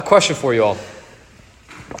Question for you all.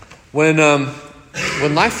 When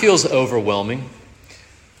life feels overwhelming,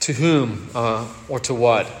 to whom or to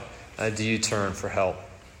what do you turn for help?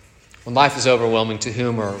 When life is overwhelming, to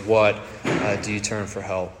whom or what do you turn for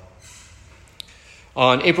help?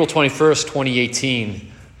 On April 21st,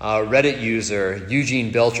 2018, Reddit user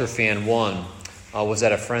Eugene Belcher Fan 1 was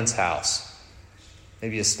at a friend's house.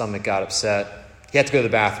 Maybe his stomach got upset. He had to go to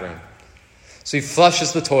the bathroom. So he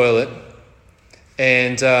flushes the toilet,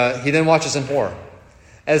 and he then watches in horror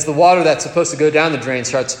as the water that's supposed to go down the drain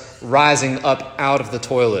starts rising up out of the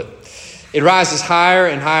toilet. It rises higher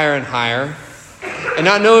and higher and higher. And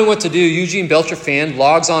not knowing what to do, Eugene Belcher Fan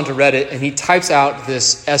logs onto Reddit and he types out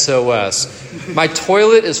this SOS. My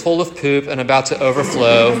toilet is full of poop and about to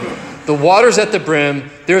overflow. The water's at the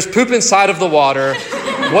brim. There's poop inside of the water.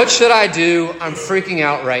 What should I do? I'm freaking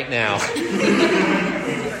out right now.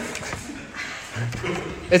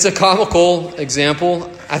 It's a comical example,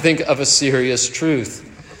 I think, of a serious truth.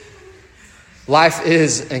 Life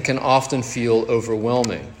is and can often feel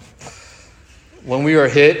overwhelming. When we are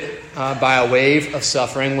hit by a wave of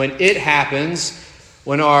suffering, when it happens,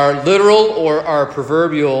 when our literal or our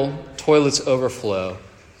proverbial toilets overflow,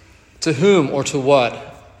 to whom or to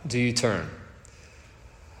what do you turn?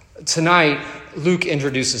 Tonight, Luke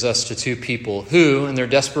introduces us to two people who, in their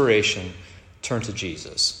desperation, turn to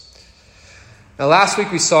Jesus. Now, last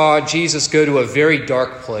week we saw Jesus go to a very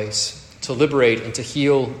dark place to liberate and to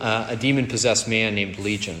heal a demon-possessed man named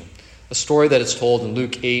Legion, a story that is told in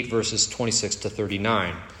Luke 8, verses 26 to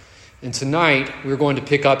 39. And tonight, we're going to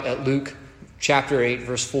pick up at Luke chapter 8,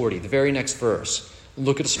 verse 40, the very next verse, and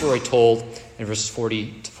look at a story told in verses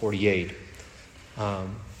 40 to 48.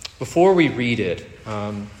 Before we read it,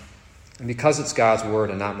 and because it's God's word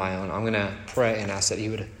and not my own, I'm going to pray and ask that he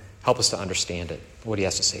would help us to understand it, what he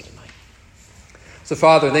has to say tonight. So,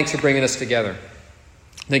 Father, thanks for bringing us together.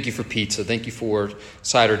 Thank you for pizza. Thank you for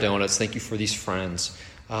cider donuts. Thank you for these friends.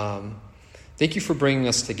 Thank you for bringing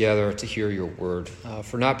us together to hear your word,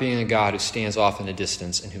 for not being a God who stands off in a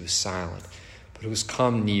distance and who is silent, but who has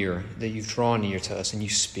come near, that you've drawn near to us and you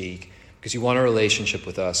speak because you want a relationship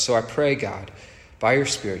with us. So I pray, God, by your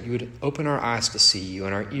Spirit, you would open our eyes to see you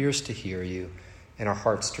and our ears to hear you and our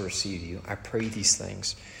hearts to receive you. I pray these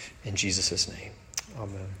things in Jesus' name.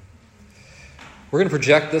 Amen. We're going to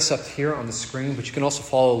project this up here on the screen, but you can also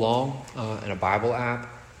follow along in a Bible app.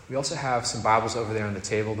 We also have some Bibles over there on the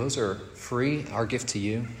table. Those are free, our gift to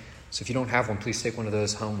you. So if you don't have one, please take one of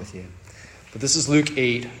those home with you. But this is Luke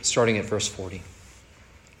 8, starting at verse 40.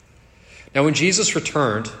 Now when Jesus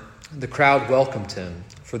returned, the crowd welcomed him,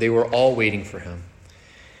 for they were all waiting for him.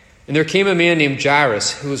 And there came a man named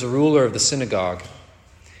Jairus, who was a ruler of the synagogue.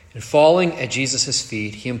 And falling at Jesus'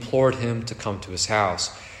 feet, he implored him to come to his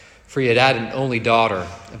house. For he had had an only daughter,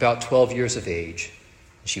 about 12 years of age,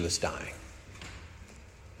 and she was dying.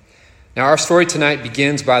 Now our story tonight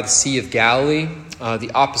begins by the Sea of Galilee,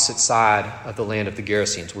 the opposite side of the land of the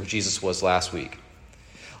Gerasenes, where Jesus was last week.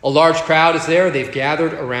 A large crowd is there. They've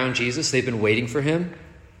gathered around Jesus. They've been waiting for him.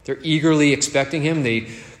 They're eagerly expecting him. They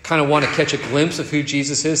kind of want to catch a glimpse of who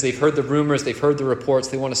Jesus is. They've heard the rumors. They've heard the reports.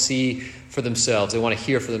 They want to see for themselves. They want to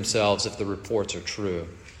hear for themselves if the reports are true.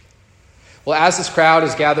 Well, as this crowd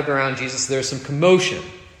is gathered around Jesus, there's some commotion.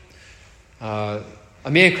 A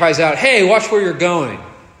man cries out, "Hey, watch where you're going,"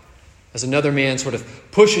 as another man sort of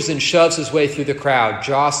pushes and shoves his way through the crowd,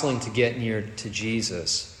 jostling to get near to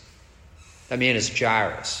Jesus. That man is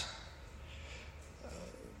Jairus.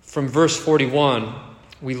 From verse 41,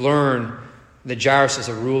 we learn that Jairus is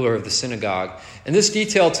a ruler of the synagogue. And this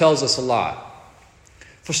detail tells us a lot.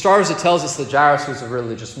 For starters, it tells us that Jairus was a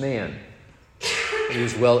religious man. He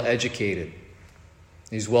was well educated.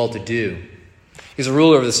 He was well to do. He's a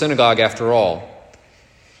ruler of the synagogue after all.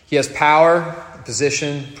 He has power,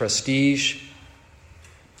 position, prestige.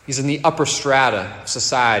 He's in the upper strata of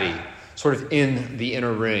society, sort of in the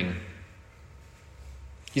inner ring.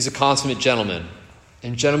 He's a consummate gentleman.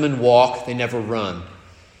 And gentlemen walk, they never run.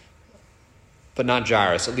 But not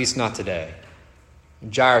Jairus, at least not today.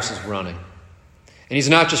 Jairus is running. And he's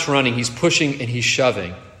not just running, he's pushing and he's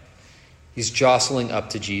shoving. He's jostling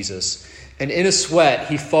up to Jesus. And in a sweat,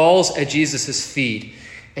 he falls at Jesus' feet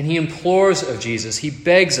and he implores of Jesus. He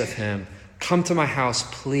begs of him, "Come to my house,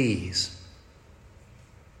 please."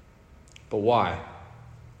 But why?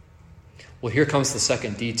 Well, here comes the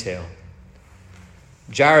second detail.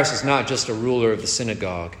 Jairus is not just a ruler of the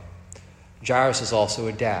synagogue. Jairus is also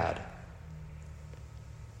a dad.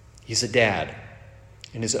 He's a dad,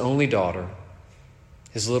 and his only daughter,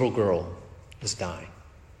 his little girl, is dying.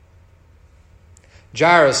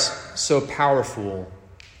 Jairus, so powerful,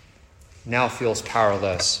 now feels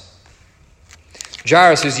powerless.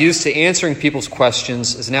 Jairus, who's used to answering people's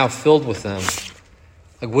questions, is now filled with them.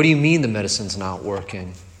 Like, what do you mean the medicine's not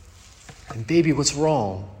working? And baby, what's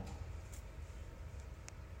wrong?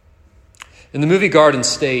 In the movie Garden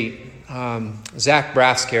State, Zach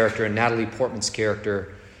Braff's character and Natalie Portman's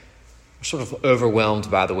character are sort of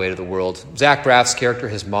overwhelmed by the weight of the world. Zach Braff's character,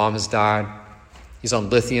 his mom has died. He's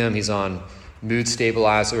on lithium, he's on mood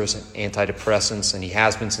stabilizers and antidepressants, and he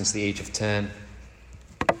has been since the age of 10.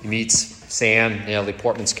 He meets Sam, Natalie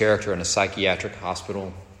Portman's character, in a psychiatric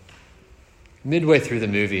hospital. Midway through the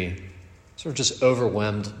movie, sort of just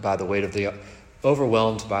overwhelmed by the weight of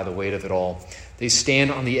it all, they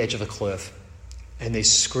stand on the edge of a cliff and they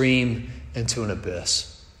scream into an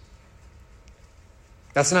abyss.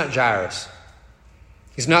 That's not Jairus.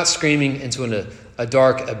 He's not screaming into a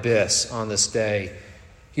dark abyss on this day.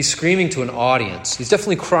 He's screaming to an audience. He's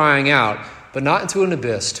definitely crying out, but not into an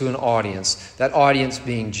abyss, to an audience, that audience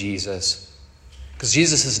being Jesus. Because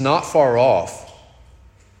Jesus is not far off.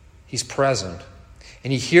 He's present.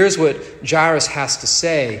 And he hears what Jairus has to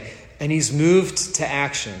say, and he's moved to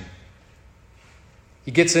action.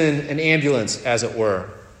 He gets in an ambulance, as it were.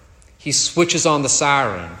 He switches on the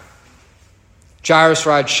siren. Jairus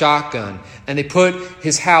rides shotgun, and they put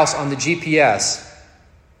his house on the GPS,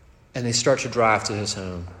 and they start to drive to his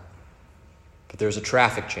home. But there's a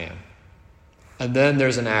traffic jam. And then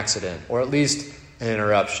there's an accident, or at least an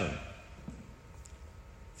interruption.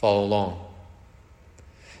 Follow along.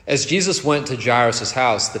 As Jesus went to Jairus'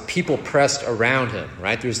 house, the people pressed around him,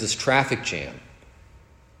 right? There's this traffic jam.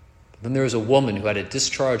 But then there was a woman who had a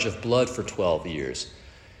discharge of blood for 12 years.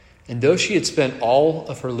 And though she had spent all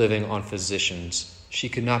of her living on physicians, she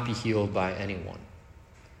could not be healed by anyone.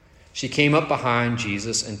 She came up behind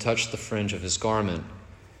Jesus and touched the fringe of his garment,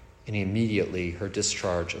 and immediately her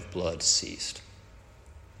discharge of blood ceased.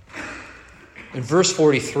 In verse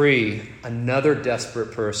 43, another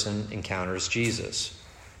desperate person encounters Jesus.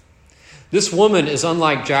 This woman is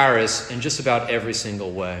unlike Jairus in just about every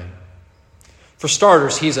single way. For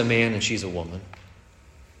starters, he's a man and she's a woman.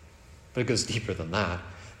 But it goes deeper than that.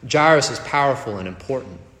 Jairus is powerful and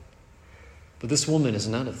important. But this woman is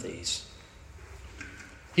none of these.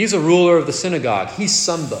 He's a ruler of the synagogue. He's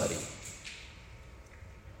somebody.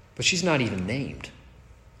 But she's not even named.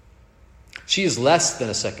 She is less than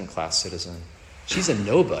a second-class citizen. She's a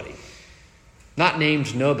nobody. Not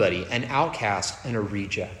named nobody, an outcast and a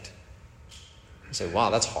reject. You say, wow,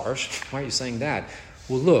 that's harsh. Why are you saying that?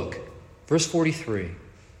 Well, look, verse 43.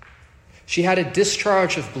 She had a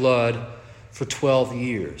discharge of blood for 12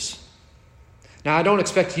 years. Now, I don't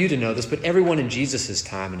expect you to know this, but everyone in Jesus'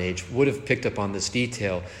 time and age would have picked up on this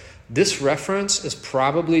detail. This reference is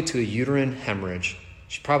probably to a uterine hemorrhage.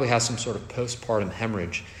 She probably has some sort of postpartum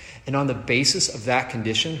hemorrhage. And on the basis of that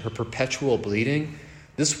condition, her perpetual bleeding,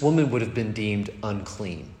 this woman would have been deemed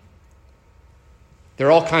unclean. There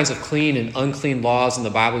are all kinds of clean and unclean laws in the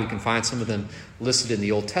Bible. You can find some of them listed in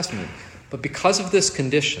the Old Testament. But because of this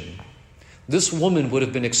condition, this woman would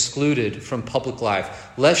have been excluded from public life,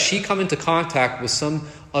 lest she come into contact with some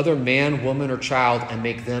other man, woman, or child and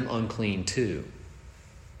make them unclean too.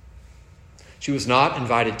 She was not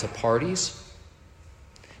invited to parties.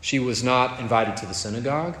 She was not invited to the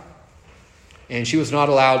synagogue. And she was not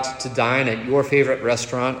allowed to dine at your favorite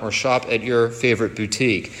restaurant or shop at your favorite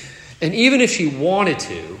boutique. And even if she wanted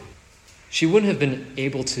to, she wouldn't have been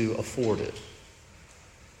able to afford it.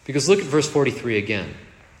 Because look at verse 43 again.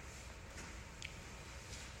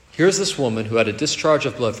 Here's this woman who had a discharge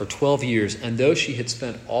of blood for 12 years, and though she had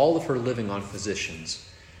spent all of her living on physicians,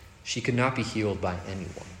 she could not be healed by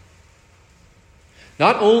anyone.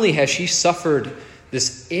 Not only has she suffered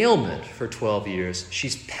this ailment for 12 years,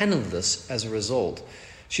 she's penniless as a result.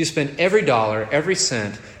 She spent every dollar, every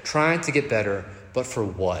cent trying to get better, but for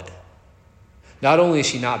what? Not only is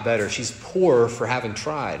she not better, she's poorer for having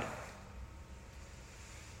tried.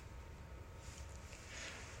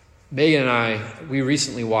 Megan and I, we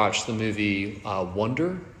recently watched the movie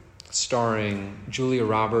Wonder, starring Julia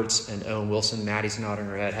Roberts and Owen Wilson. Maddie's nodding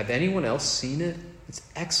her head. Have anyone else seen it? It's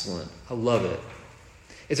excellent. I love it.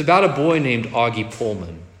 It's about a boy named Augie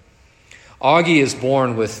Pullman. Augie is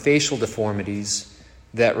born with facial deformities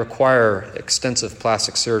that require extensive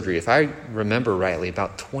plastic surgery. If I remember rightly,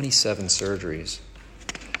 about 27 surgeries.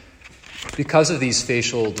 Because of these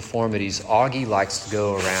facial deformities, Augie likes to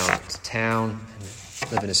go around town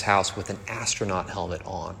and live in his house with an astronaut helmet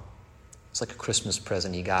on. It's like a Christmas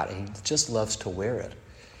present he got, and he just loves to wear it.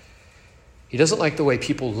 He doesn't like the way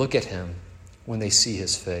people look at him when they see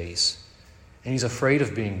his face, and he's afraid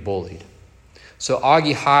of being bullied. So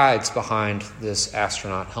Augie hides behind this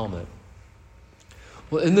astronaut helmet.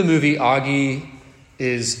 Well, in the movie, Augie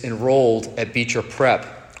is enrolled at Beecher Prep,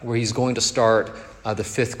 where he's going to start the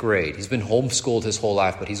 5th grade. He's been homeschooled his whole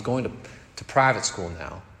life, but he's going to private school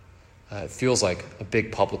now. It feels like a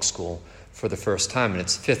big public school for the first time, and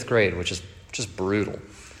it's 5th grade, which is just brutal.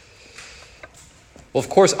 Well, of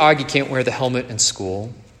course, Augie can't wear the helmet in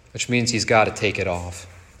school, which means he's got to take it off.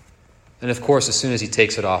 And of course, as soon as he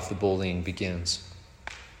takes it off, the bullying begins.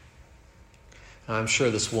 And I'm sure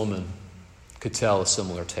this woman could tell a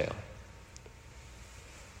similar tale.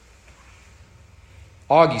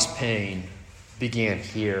 Augie's pain began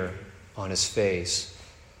here on his face,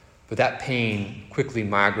 but that pain quickly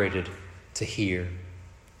migrated to here,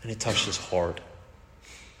 and it touched his heart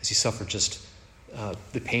as he suffered just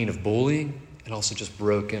the pain of bullying and also just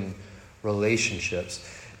broken relationships.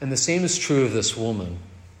 And the same is true of this woman.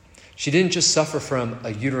 She didn't just suffer from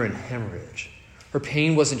a uterine hemorrhage. Her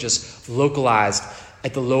pain wasn't just localized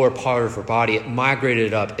at the lower part of her body. It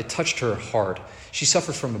migrated up. It touched her heart. She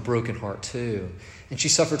suffered from a broken heart too. And she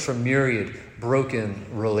suffered from myriad broken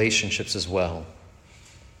relationships as well.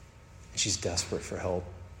 And she's desperate for help.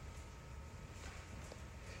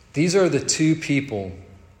 These are the two people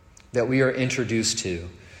that we are introduced to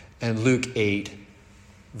in Luke 8,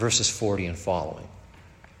 verses 40 and following.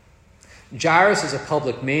 Jairus is a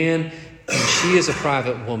public man, and she is a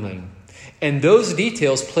private woman. And those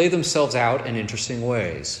details play themselves out in interesting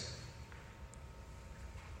ways.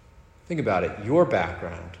 Think about it. Your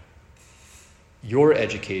background, your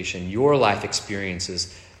education, your life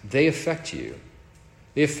experiences, they affect you.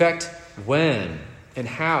 They affect when and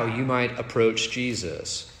how you might approach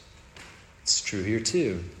Jesus. It's true here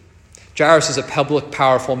too. Jairus is a public,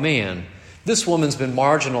 powerful man. This woman's been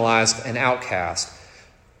marginalized and outcast.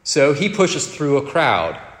 So he pushes through a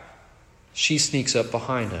crowd. She sneaks up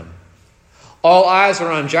behind him. All eyes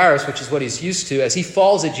are on Jairus, which is what he's used to, as he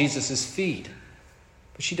falls at Jesus' feet.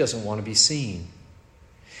 But she doesn't want to be seen.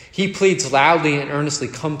 He pleads loudly and earnestly,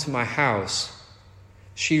 "Come to my house."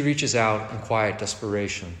 She reaches out in quiet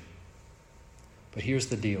desperation. But here's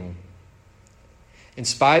the deal. In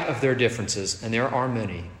spite of their differences, and there are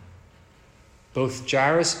many, both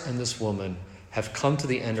Jairus and this woman have come to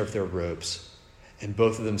the end of their ropes, and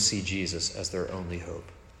both of them see Jesus as their only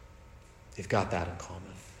hope. They've got that in common.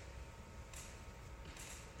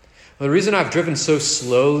 Well, the reason I've driven so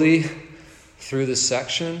slowly through this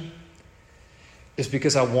section is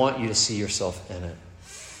because I want you to see yourself in it.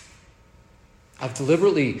 I've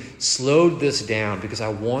deliberately slowed this down because I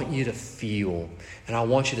want you to feel and I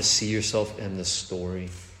want you to see yourself in this story.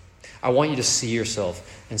 I want you to see yourself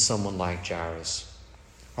in someone like Jairus.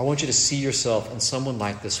 I want you to see yourself in someone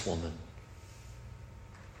like this woman.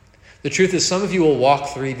 The truth is, some of you will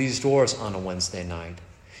walk through these doors on a Wednesday night.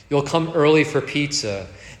 You'll come early for pizza,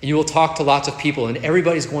 and you will talk to lots of people, and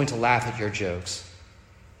everybody's going to laugh at your jokes.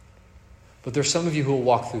 But there's some of you who will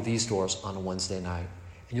walk through these doors on a Wednesday night,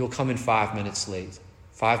 and you'll come in 5 minutes late,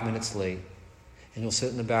 and you'll sit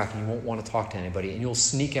in the back, and you won't want to talk to anybody, and you'll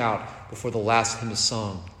sneak out before the last hymn is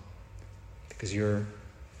sung because you're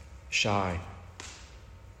shy,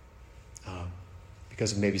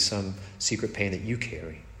 because of maybe some secret pain that you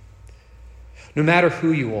carry. No matter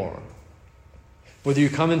who you are, whether you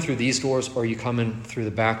come in through these doors or you come in through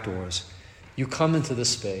the back doors, you come into this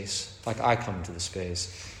space, like I come into this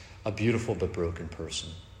space, a beautiful but broken person.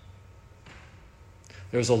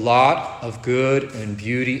 There's a lot of good and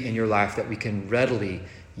beauty in your life that we can readily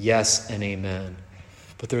yes and amen.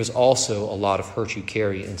 But there's also a lot of hurt you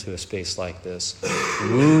carry into a space like this.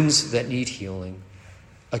 Wounds that need healing.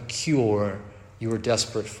 A cure you are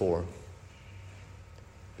desperate for.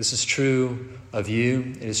 This is true of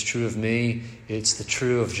you. It is true of me. It's the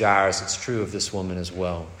true of Jairus. It's true of this woman as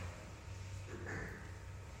well.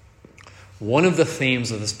 One of the themes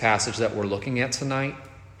of this passage that we're looking at tonight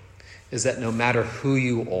is that no matter who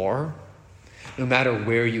you are, no matter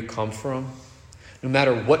where you come from, no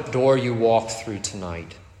matter what door you walk through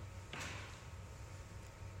tonight,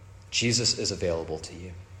 Jesus is available to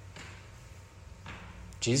you.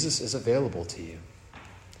 Jesus is available to you.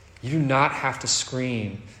 You do not have to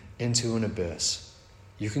scream into an abyss.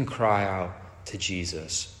 You can cry out to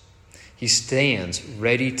Jesus. He stands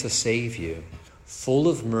ready to save you, full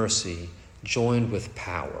of mercy, joined with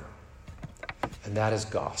power. And that is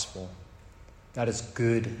gospel. That is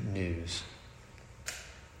good news.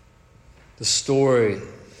 The story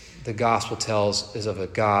the gospel tells is of a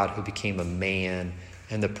God who became a man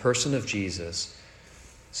in the person of Jesus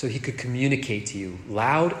so he could communicate to you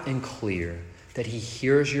loud and clear that he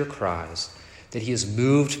hears your cries, that he is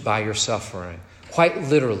moved by your suffering. Quite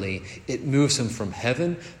literally, it moves him from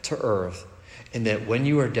heaven to earth, and that when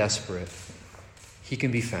you are desperate, he can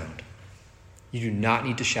be found. You do not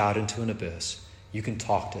need to shout into an abyss. You can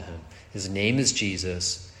talk to him. His name is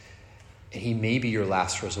Jesus, and he may be your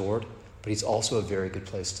last resort, but he's also a very good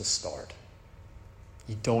place to start.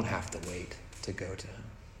 You don't have to wait to go to him.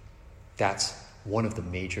 That's one of the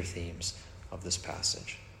major themes of this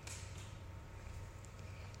passage.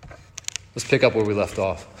 Let's pick up where we left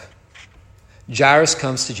off. Jairus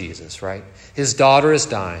comes to Jesus, right? His daughter is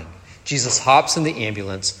dying. Jesus hops in the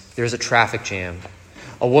ambulance. There's a traffic jam.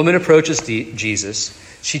 A woman approaches Jesus.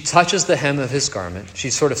 She touches the hem of his garment. She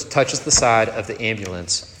sort of touches the side of the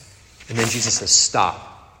ambulance. And then Jesus says,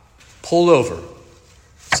 "Stop. Pull over.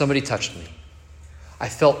 Somebody touched me. I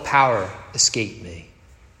felt power escape me.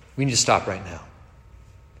 We need to stop right now."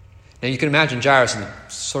 Now you can imagine Jairus, and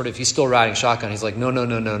he's still riding shotgun. He's like, no,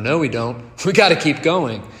 we don't. We got to keep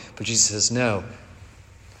going. But Jesus says, "No.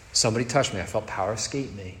 Somebody touched me. I felt power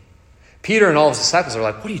escape me." Peter and all his disciples are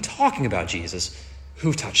like, "What are you talking about, Jesus?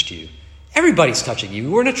 Who touched you? Everybody's touching you.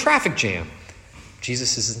 We're in a traffic jam."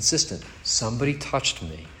 Jesus is insistent. "Somebody touched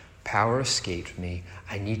me. Power escaped me.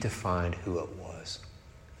 I need to find who it was."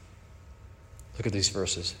 Look at these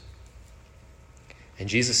verses. And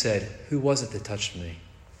Jesus said, "Who was it that touched me?"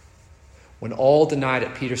 When all denied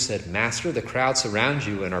it, Peter said, "Master, the crowd surrounds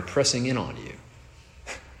you and are pressing in on you."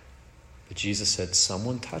 But Jesus said,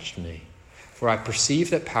 "Someone touched me, for I perceive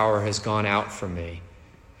that power has gone out from me."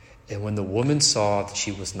 And when the woman saw that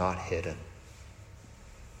she was not hidden,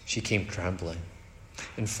 she came trembling,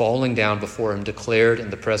 and falling down before him, declared in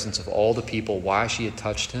the presence of all the people why she had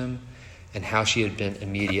touched him and how she had been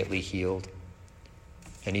immediately healed.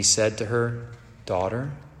 And he said to her,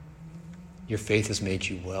 "Daughter, your faith has made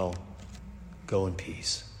you well. Go in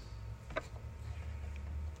peace."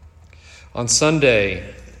 On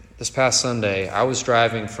Sunday, this past Sunday, I was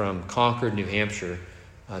driving from Concord, New Hampshire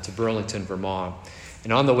to Burlington, Vermont.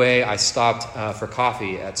 And on the way, I stopped for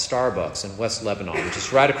coffee at Starbucks in West Lebanon, which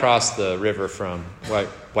is right across the river from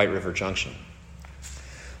White River Junction.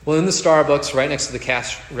 Well, in the Starbucks, right next to the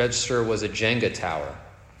cash register, was a Jenga tower,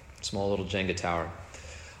 small little Jenga tower.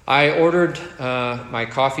 I ordered my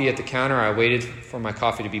coffee at the counter. I waited for my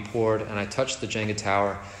coffee to be poured, and I touched the Jenga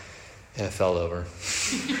tower, and it fell over.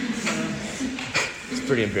 It's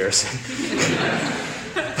pretty embarrassing.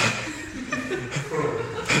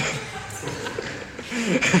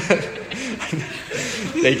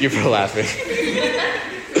 Thank you for laughing.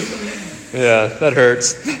 Yeah, that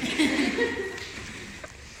hurts.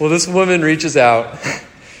 Well, this woman reaches out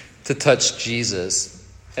to touch Jesus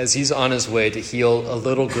as he's on his way to heal a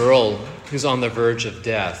little girl who's on the verge of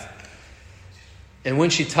death. And when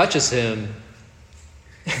she touches him,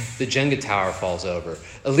 the Jenga tower falls over.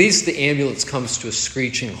 At least the ambulance comes to a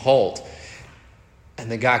screeching halt. And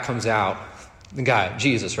the guy comes out. The guy,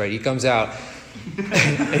 Jesus, right? He comes out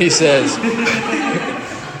and he says,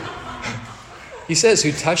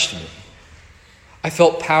 "Who touched me? I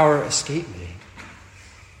felt power escape me."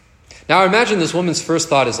 Now I imagine this woman's first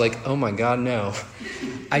thought is like, "Oh my God, no.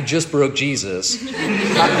 I just broke Jesus."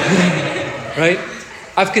 Right?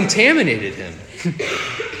 I've contaminated him.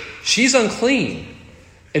 She's unclean.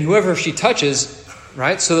 And whoever she touches,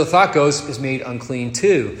 right? So the thought goes, is made unclean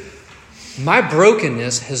too. My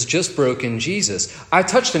brokenness has just broken Jesus. I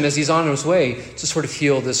touched him as he's on his way to sort of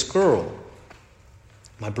heal this girl.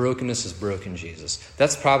 My brokenness has broken Jesus.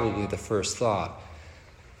 That's probably the first thought.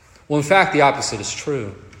 Well, in fact, the opposite is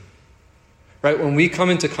true. Right? When we come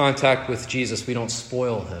into contact with Jesus, we don't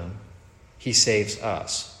spoil him. He saves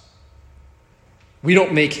us. We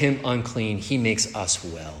don't make him unclean. He makes us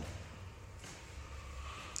well.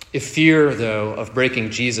 If fear, though, of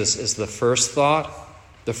breaking Jesus is the first thought,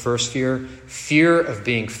 the first fear of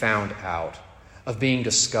being found out, of being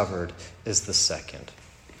discovered is the second.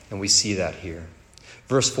 And we see that here.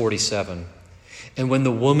 Verse 47, and when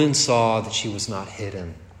the woman saw that she was not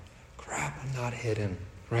hidden, crap, I'm not hidden,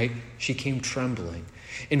 right? She came trembling,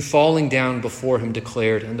 and falling down before him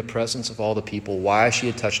declared in the presence of all the people why she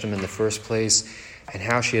had touched him in the first place and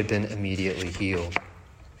how she had been immediately healed.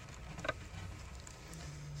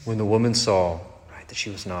 When the woman saw, right, that she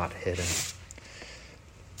was not hidden,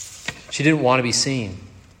 she didn't want to be seen.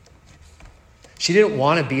 She didn't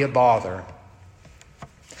want to be a bother.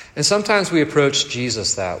 And sometimes we approach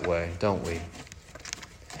Jesus that way, don't we?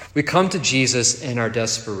 We come to Jesus in our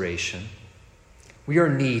desperation. We are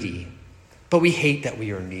needy, but we hate that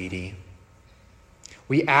we are needy.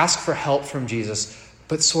 We ask for help from Jesus,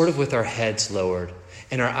 but sort of with our heads lowered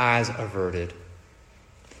and our eyes averted.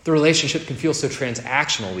 The relationship can feel so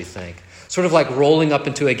transactional, we think. Sort of like rolling up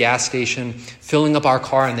into a gas station, filling up our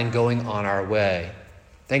car, and then going on our way.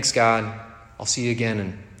 Thanks, God. I'll see you again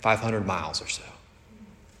in 500 miles or so.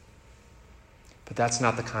 But that's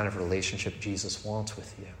not the kind of relationship Jesus wants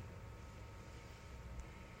with you.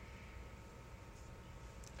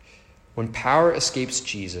 When power escapes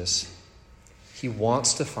Jesus, he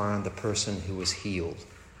wants to find the person who was healed.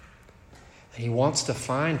 And he wants to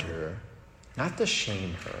find her, not to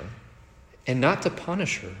shame her and not to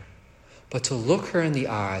punish her, but to look her in the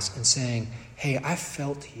eyes and saying, hey, I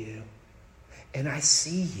felt you and I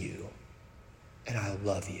see you and I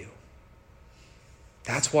love you.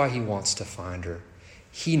 That's why he wants to find her.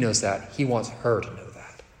 He knows that. He wants her to know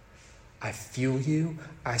that. I feel you.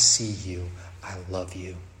 I see you. I love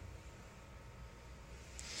you.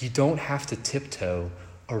 You don't have to tiptoe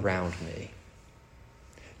around me.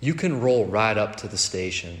 You can roll right up to the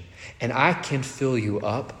station, and I can fill you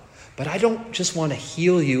up, but I don't just want to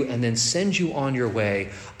heal you and then send you on your way.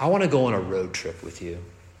 I want to go on a road trip with you.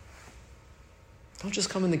 Don't just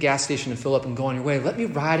come in the gas station and fill up and go on your way. Let me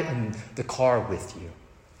ride in the car with you.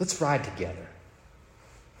 Let's ride together.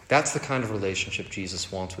 That's the kind of relationship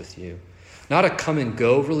Jesus wants with you. Not a come and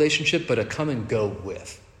go relationship, but a come and go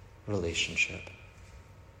with relationship.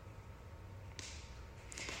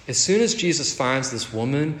 As soon as Jesus finds this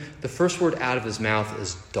woman, the first word out of his mouth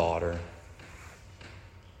is daughter.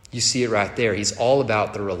 You see it right there. He's all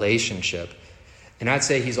about the relationship. And I'd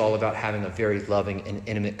say he's all about having a very loving and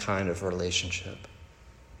intimate kind of relationship.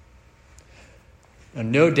 Now,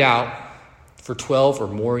 no doubt, for 12 or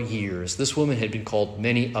more years, this woman had been called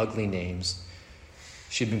many ugly names.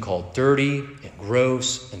 She'd been called dirty and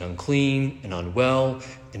gross and unclean and unwell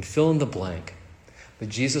and fill in the blank. But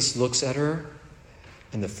Jesus looks at her,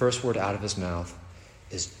 and the first word out of his mouth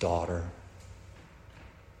is daughter.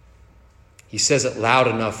 He says it loud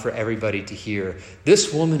enough for everybody to hear.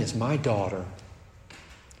 This woman is my daughter.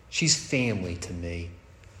 She's family to me.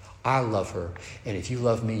 I love her. And if you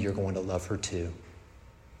love me, you're going to love her too.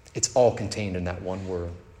 It's all contained in that one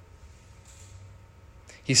word.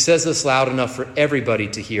 He says this loud enough for everybody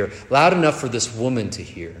to hear, loud enough for this woman to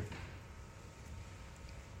hear.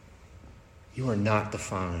 You are not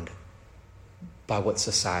defined by what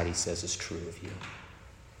society says is true of you.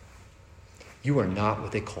 You are not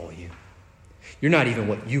what they call you. You're not even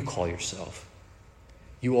what you call yourself.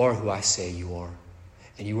 You are who I say you are,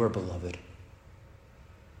 and you are beloved.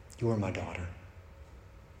 You are my daughter.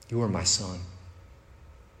 You are my son.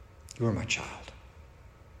 You are my child,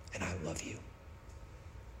 and I love you.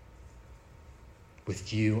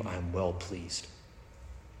 With you, I am well pleased.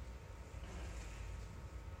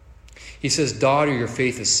 He says, daughter, your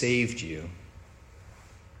faith has saved you.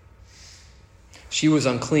 She was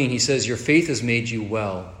unclean. He says, your faith has made you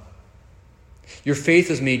well. Your faith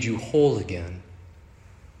has made you whole again.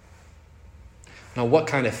 Now, what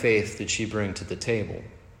kind of faith did she bring to the table?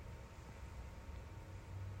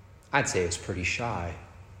 I'd say it was pretty shy.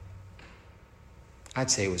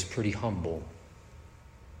 I'd say it was pretty humble.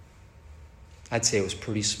 I'd say it was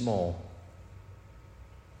pretty small.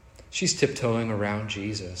 She's tiptoeing around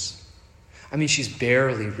Jesus. I mean, she's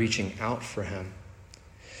barely reaching out for him.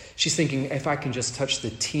 She's thinking, if I can just touch the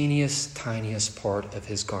teeniest, tiniest part of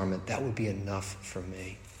his garment, that would be enough for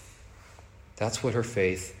me. That's what her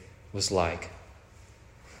faith was like.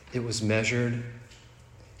 It was measured.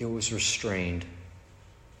 It was restrained.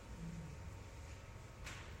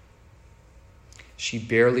 She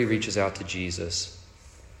barely reaches out to Jesus.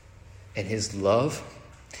 And his love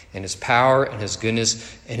and his power and his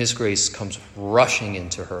goodness and his grace comes rushing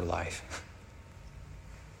into her life.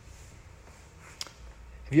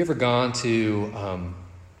 Have you ever gone to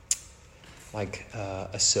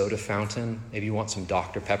a soda fountain? Maybe you want some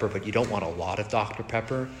Dr. Pepper, but you don't want a lot of Dr.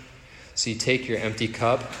 Pepper. So you take your empty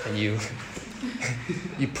cup and you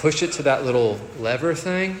push it to that little lever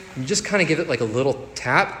thing. And you just kind of give it like a little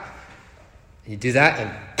tap. And you do that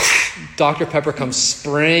and Dr. Pepper comes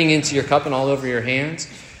spraying into your cup and all over your hands.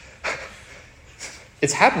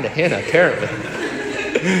 It's happened to Hannah, apparently.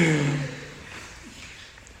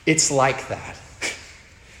 It's like that.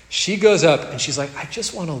 She goes up and she's like, I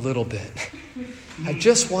just want a little bit. I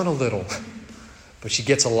just want a little. But she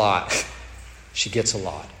gets a lot. She gets a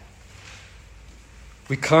lot.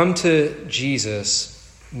 We come to Jesus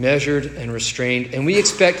measured and restrained, and we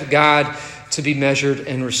expect God to be measured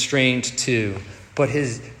and restrained too. But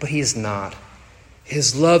he is not.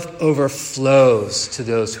 His love overflows to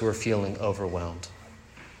those who are feeling overwhelmed.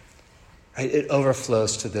 Right? It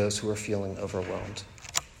overflows to those who are feeling overwhelmed.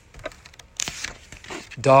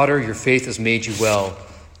 Daughter, your faith has made you well.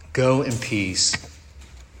 Go in peace.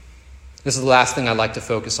 This is the last thing I'd like to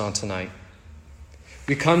focus on tonight.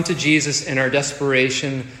 We come to Jesus in our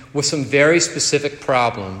desperation with some very specific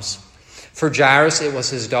problems. For Jairus, it was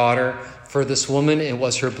his daughter. For this woman, it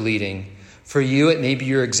was her bleeding. For you, it may be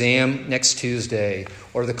your exam next Tuesday,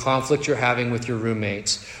 or the conflict you're having with your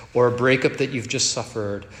roommates, or a breakup that you've just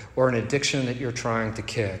suffered, or an addiction that you're trying to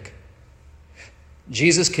kick.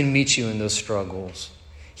 Jesus can meet you in those struggles.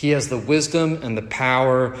 He has the wisdom and the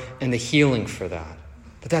power and the healing for that.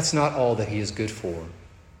 But that's not all that he is good for.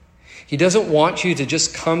 He doesn't want you to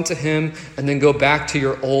just come to him and then go back to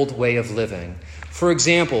your old way of living. For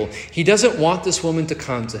example, he doesn't want this woman to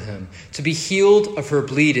come to him, to be healed of her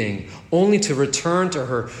bleeding, only to return to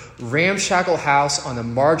her ramshackle house on the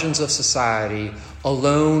margins of society,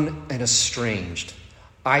 alone and estranged,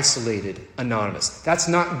 isolated, anonymous. That's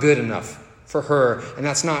not good enough for her, and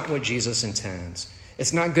that's not what Jesus intends.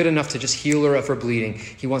 It's not good enough to just heal her of her bleeding.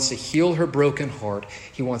 He wants to heal her broken heart.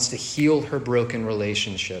 He wants to heal her broken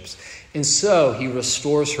relationships. And so he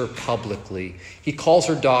restores her publicly. He calls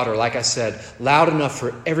her daughter, like I said, loud enough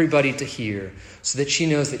for everybody to hear so that she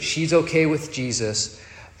knows that she's okay with Jesus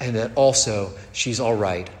and that also she's all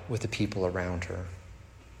right with the people around her.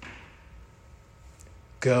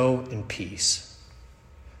 Go in peace,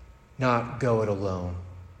 not go it alone.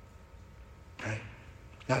 Right?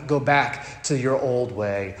 Not go back to your old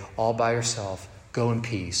way all by yourself. Go in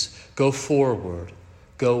peace. Go forward.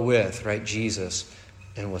 Go with, right, Jesus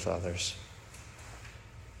and with others.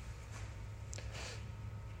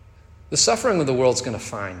 The suffering of the world is going to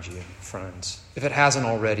find you, friends. If it hasn't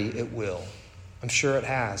already, it will. I'm sure it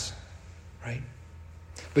has, right?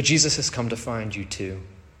 But Jesus has come to find you too.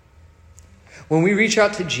 When we reach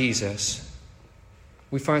out to Jesus,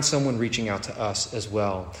 we find someone reaching out to us as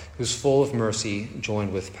well, who's full of mercy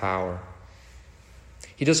joined with power.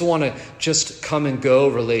 He doesn't want to just come and go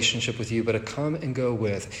relationship with you, but a come and go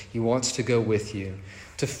with. He wants to go with you,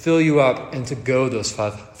 to fill you up and to go those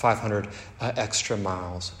 500 extra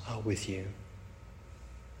miles with you.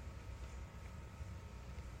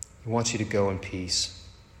 He wants you to go in peace,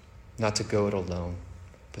 not to go it alone,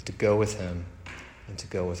 but to go with him and to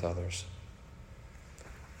go with others.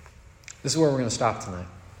 This is where we're going to stop tonight.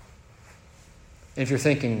 And if you're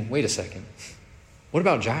thinking, wait a second, what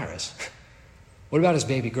about Jairus? What about his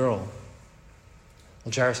baby girl?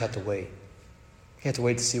 Well, Jairus had to wait. He had to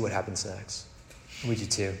wait to see what happens next. We do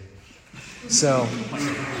too. So,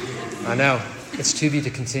 I know, it's to be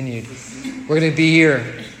continued. We're going to be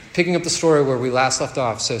here picking up the story where we last left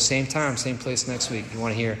off. So same time, same place next week. You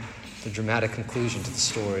want to hear the dramatic conclusion to the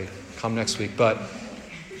story, come next week. But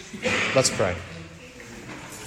let's pray.